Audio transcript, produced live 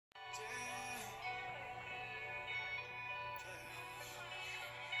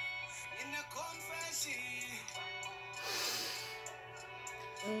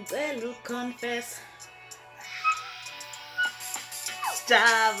Ngicela confess.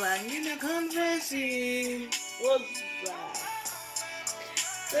 Java, ngine confession. What's that?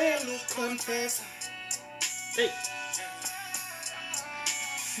 Ngicela confess. Hey.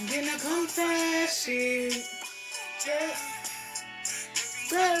 Ngine confession.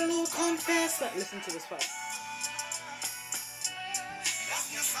 Ngicela confess. Listen to this part.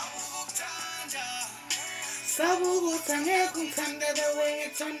 Sabukuthi angeke ngithande the way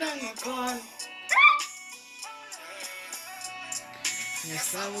ngithanda ngakhona.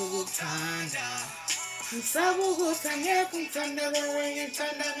 Ngisabukuthanda. Ngisabukuthi angeke ngithande the way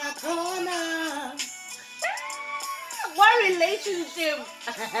ngithanda ngakhona. What relationship?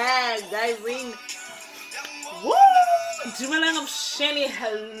 Guys, woo! Dumalanga Shani,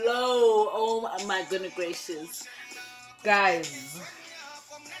 hello. Oh my goodness gracious. Guys,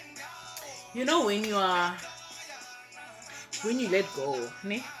 you know when you let go,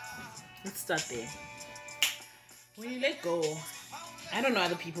 ne? Let's start there. When you let go, I don't know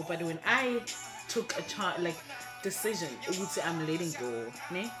other people, but when I took a decision, it would say I'm letting go,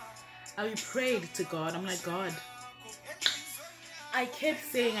 ne? I prayed to God. I'm like, God, I kept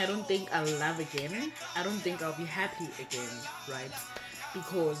saying I don't think I'll love again. I don't think I'll be happy again, right?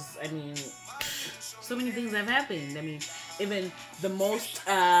 Because I mean, so many things have happened. I mean, even the most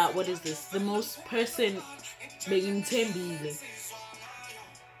the most person being Tembile,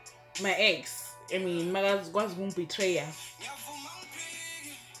 my ex. I mean, my was going to betray her.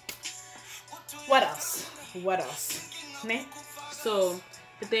 What else? Ne? So,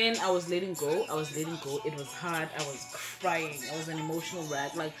 but then I was letting go. It was hard. I was crying. I was an emotional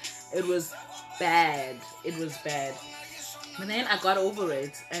wreck. Like, it was bad. But then I got over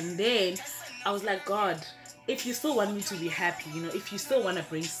it. And then I was like, God, if you still want me to be happy, you know, if you still want to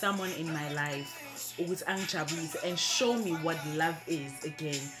bring someone in my life with Angchabis and show me what love is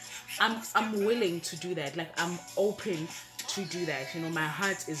again, I'm willing to do that. Like, I'm open to do that. You know, my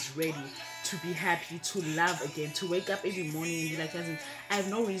heart is ready to be happy, to love again, to wake up every morning and be like, I have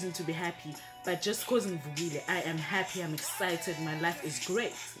no reason to be happy, but just cause I am happy, I'm excited, my life is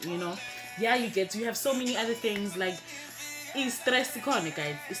great, you know. Yeah, you have so many other things like it's stress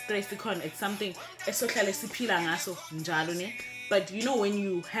guys. It's something but you know, when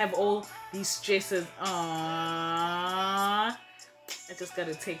you have all these stresses, I just got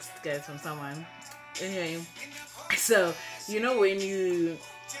a text, guys, from someone. Anyway, so you know, when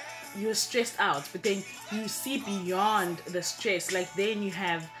you're stressed out, but then you see beyond the stress, like then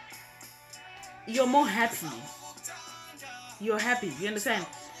you're more happy. You're happy, you understand?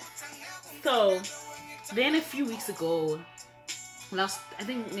 So then a few weeks ago, last week I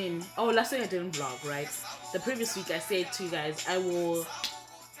didn't vlog, right? The previous week I said to you guys, I'm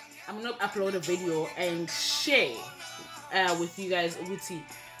gonna upload a video and share with you guys,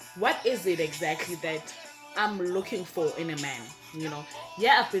 what is it exactly that I'm looking for in a man, you know.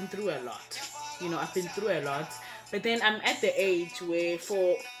 Yeah, I've been through a lot, but then I'm at the age where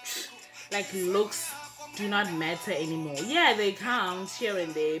for like looks do not matter anymore. Yeah, they count here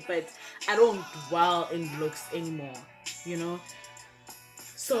and there, but I don't dwell in looks anymore, you know.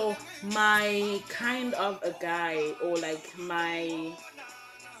 So my kind of a guy, or like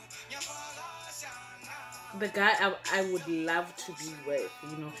the guy I would love to be with,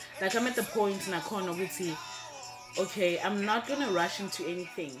 you know, like I'm at the point in a corner with okay, I'm not gonna rush into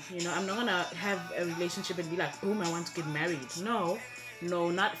anything, you know. I'm not gonna have a relationship and be like, boom, I want to get married. No,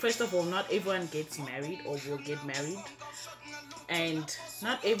 not, first of all, not everyone gets married or will get married, and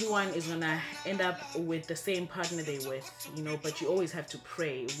not everyone is gonna end up with the same partner they're with, you know. But you always have to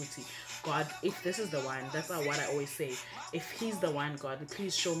pray with God, if this is the one. That's what I always say. If he's the one, God,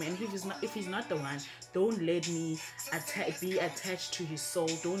 please show me. And if he's not the one, don't let me be attached to his soul.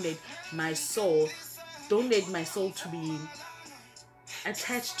 Don't let my soul to be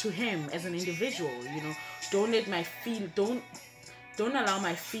attached to him as an individual, you know. Don't allow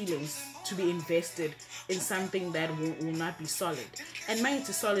my feelings to be invested in something that will not be solid. And mind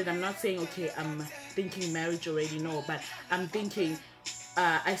to solid, I'm not saying, okay, I'm thinking marriage already, no, but I'm thinking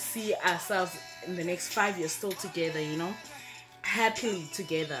I see ourselves in the next 5 years still together, you know, happily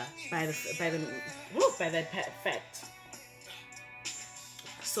together by that fact.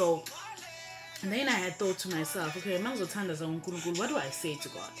 So then I had thought to myself, okay, what do I say to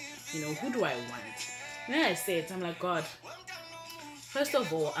God? You know, who do I want? And then I said, I'm like, God, first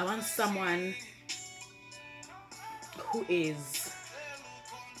of all, I want someone who is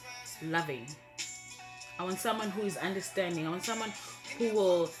loving. I want someone who is understanding. I want someone who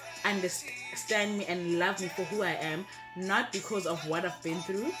will understand me and love me for who I am, not because of what I've been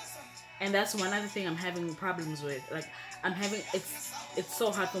through, And that's one other thing I'm having problems with. Like, I'm having it's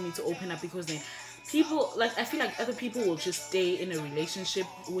so hard for me to open up, because then people, like, I feel like other people will just stay in a relationship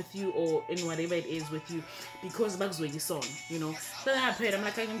with you or in whatever it is with you because son, you know. So then I'm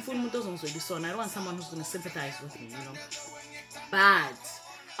like, I'm full son. I don't want someone who's gonna sympathize with me, you know. But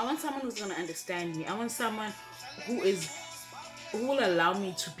I want someone who's gonna understand me. I want someone who is who will allow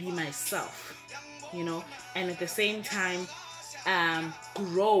me to be myself, you know, and at the same time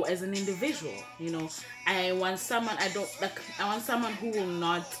grow as an individual, you know. I want someone, I want someone who will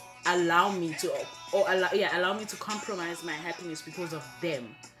not allow me to, or allow me to compromise my happiness because of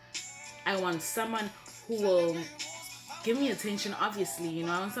them. I want someone who will give me attention, obviously, you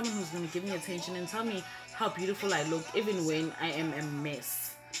know. I want someone who's going to give me attention and tell me how beautiful I look, even when I am a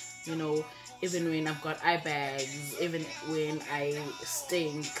mess, you know, even when I've got eye bags, even when I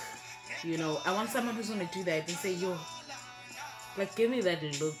stink, you know. I want someone who's going to do that and say, yo, like, give me that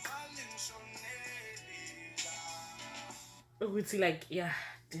look. Would see, like, yeah,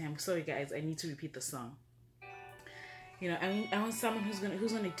 damn, sorry guys, I need to repeat the song. You know, I want someone who's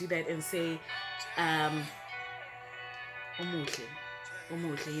gonna do that and say, Omuhle,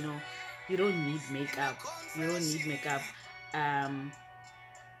 you know, you don't need makeup. You don't need makeup.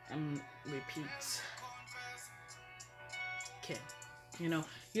 Repeat. Okay. You know,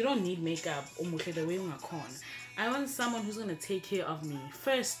 you don't need makeup. Omuhle, the way ungakhona. I want someone who's gonna take care of me.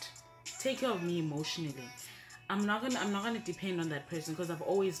 First, take care of me emotionally. I'm not gonna depend on that person, because I've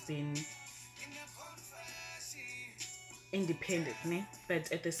always been independent, né?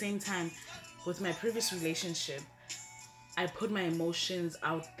 But at the same time, with my previous relationship, I put my emotions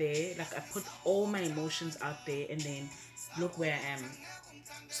out there. Like, I put all my emotions out there, and then look where I am.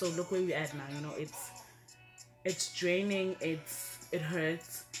 So look where we're at now. You know, it's draining. It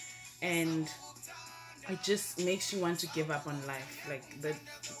hurts, and it just makes you want to give up on life, like the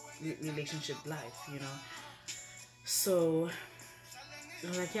relationship life. You know. So,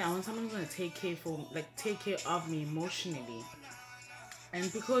 like, yeah, I want someone who's gonna take care of me emotionally.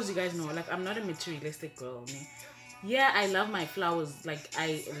 And because you guys know, like, I'm not a materialistic girl, me. Yeah, I love my flowers. Like,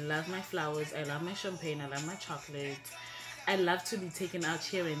 I love my flowers. I love my champagne. I love my chocolate. I love to be taken out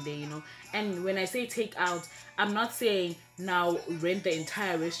here and there, you know. And when I say take out, I'm not saying now rent the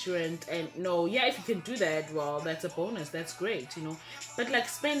entire restaurant. And no, yeah, if you can do that, well, that's a bonus. That's great, you know. But, like,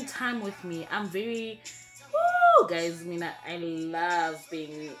 spend time with me. I'm very, woo, guys. I mean, I love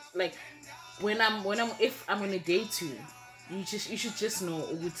being, like, if I'm on a date too, you should just know,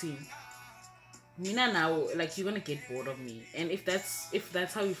 Uguti, Mina, now, like, you're gonna get bored of me. And if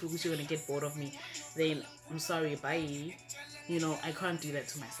that's how you feel, you're gonna get bored of me, then I'm sorry, bye. You know, I can't do that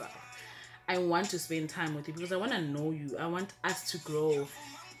to myself. I want to spend time with you because I want to know you. I want us to grow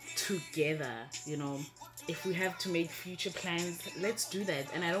together, you know. If we have to make future plans, let's do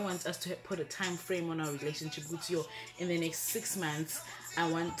that. And I don't want us to put a time frame on our relationship with you. In the next 6 months, I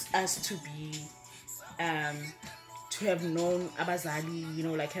want us to be to have known abazali, you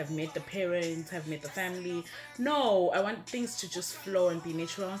know, like, have met the parents, have met the family. No, I want things to just flow and be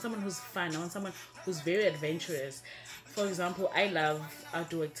natural. I want someone who's fun. I want someone who's very adventurous. For example, I love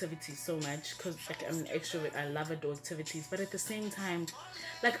outdoor activities so much because, like, I'm an extrovert. I love outdoor activities, but at the same time,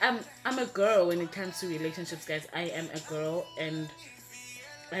 like, I'm a girl when it comes to relationships, guys. I am a girl, and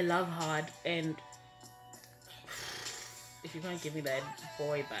I love hard. And if you can't give me that,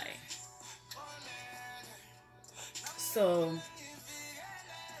 boy, bye. So,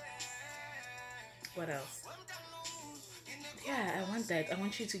 what else? Yeah, I want that. I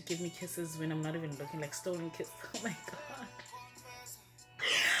want you to give me kisses when I'm not even looking, like stolen kisses. Oh my god.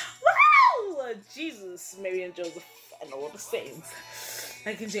 Wow! Jesus, Mary and Joseph, and all the saints.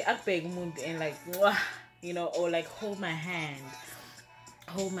 Like, in the Akbeg Mund, and like, you know, or like hold my hand,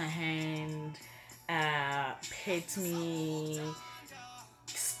 pet me,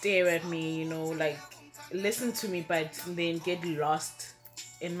 stare at me, you know, like, listen to me, but then get lost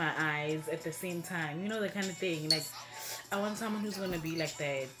in my eyes at the same time, you know, the kind of thing. Like, I want someone who's gonna be like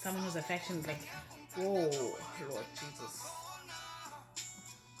that, someone who's affectionate, like, whoa, Lord Jesus.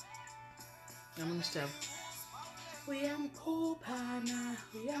 I'm gonna stop. Uyangiphuphana,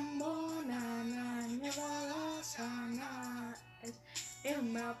 uyangibonana, nebalasana,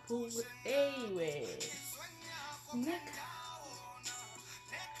 emaphupho, ewe.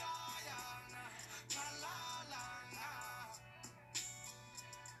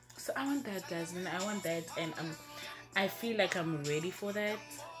 So I want that, guys, and I want that, and I feel like I'm ready for that,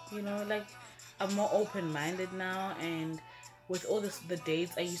 you know, like, I'm more open-minded now. And with all the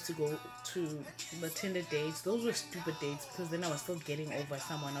dates I used to go to, the Tinder dates, those were stupid dates because then I was still getting over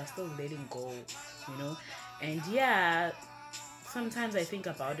someone, I was still letting go, you know. And yeah, sometimes I think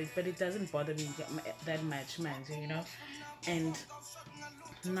about it, but it doesn't bother me that much, man, you know. And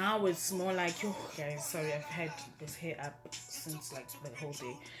now it's more like, oh guys, sorry, I've had this hair up since like the whole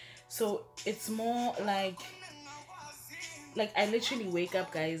day. So it's more like I literally wake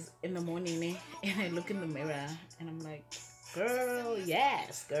up, guys, in the morning, and I look in the mirror and I'm like, girl,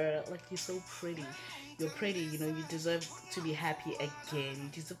 yes, girl, like you're so pretty. You're pretty, you know, you deserve to be happy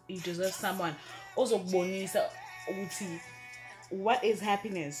again. You deserve someone. Also, bonisa, uti, what is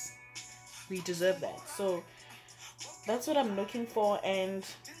happiness? We deserve that. So that's what I'm looking for, and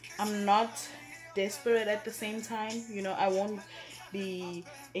I'm not desperate at the same time. You know, I won't be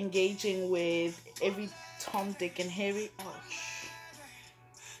engaging with every Tom, Dick, and Harry. Ouch.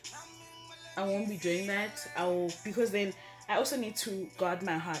 I won't be doing that. Because then I also need to guard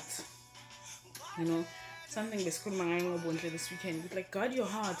my heart. You know, something this weekend. It's like, guard your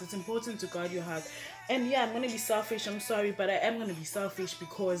heart. It's important to guard your heart. And yeah, I'm gonna be selfish. I'm sorry, but I am gonna be selfish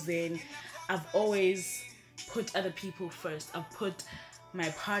because then I've always put other people first. I've put my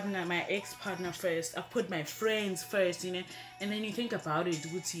partner, my ex-partner first. I've put my friends first, you know. And then you think about it,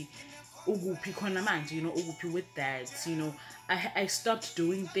 Guti, you know, with that, you know, I stopped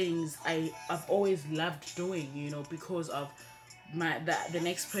doing things I've always loved doing, you know, because of the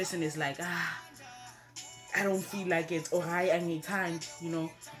next person is like, I don't feel like it, or I need time, you know.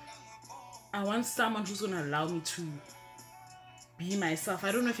 I want someone who's gonna allow me to be myself.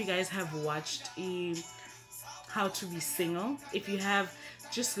 I don't know if you guys have watched How to Be Single. If you have,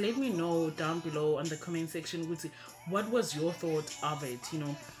 just let me know down below on the comment section. What was your thought of it, you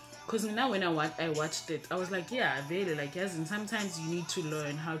know? Because now when I watched it, I was like, yeah, really, like, yes, and sometimes you need to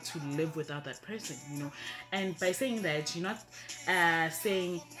learn how to live without that person, you know. And by saying that, you're not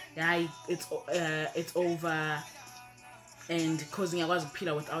saying, yeah, it's over, and causing a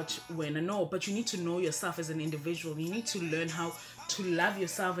pillar without when. No, but you need to know yourself as an individual. You need to learn how to love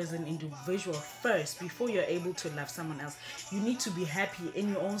yourself as an individual first before you're able to love someone else. You need to be happy in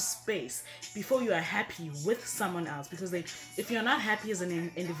your own space before you are happy with someone else, because if you're not happy as an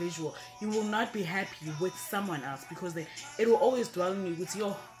individual, you will not be happy with someone else, because it will always dwell in you with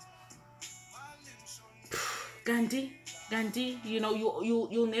your Gandhi, you know,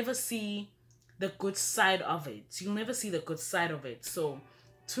 you'll never see the good side of it. You'll never see the good side of it. So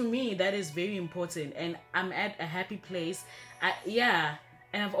to me, that is very important, and I'm at a happy place.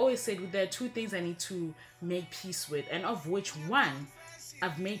 And I've always said there are two things I need to make peace with, and of which one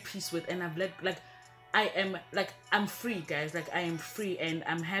I've made peace with, and I've I'm free, guys. Like, I am free and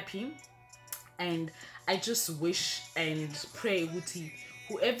I'm happy, and I just wish and pray, Wuti,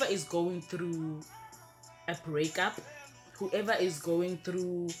 whoever is going through a breakup, whoever is going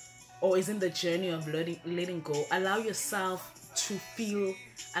through or is in the journey of letting go, allow yourself to feel,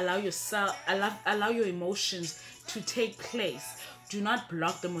 allow your emotions to take place. Do not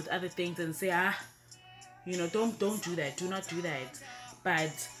block them with other things and say, you know, don't do that. Do not do that.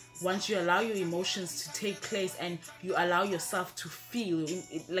 But once you allow your emotions to take place and you allow yourself to feel,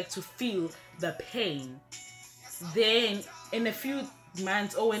 to feel the pain, then in a few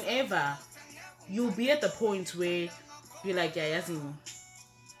months or whenever, you'll be at the point where you're like, yeah, Yazin,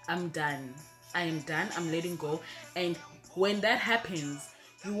 I'm done. I am done. I'm letting go. And when that happens,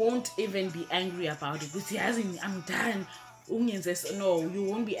 you won't even be angry about it. But Yazin, I'm done. No, you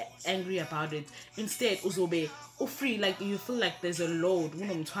won't be angry about it. Instead, uzobe free, like you feel like there's a load, you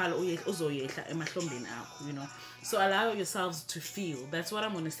know. So allow yourselves to feel. That's what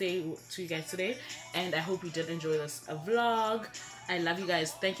I'm gonna say to you guys today, and I hope you did enjoy this vlog. I love you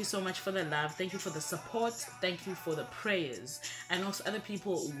guys. Thank you so much for the love. Thank you for the support. Thank you for the prayers. I know other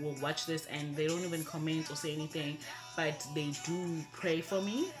people will watch this and they don't even comment or say anything, but they do pray for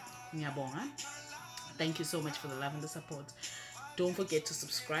me. Thank you so much for the love and the support. Don't forget to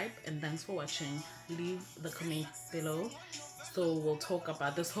subscribe, and thanks for watching. Leave the comment below. So we'll talk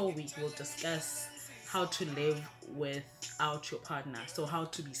about this whole week. We'll discuss how to live without your partner. So how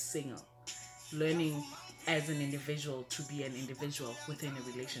to be single. Learning as an individual to be an individual within a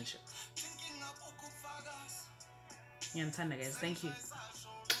relationship. Guys, thank you.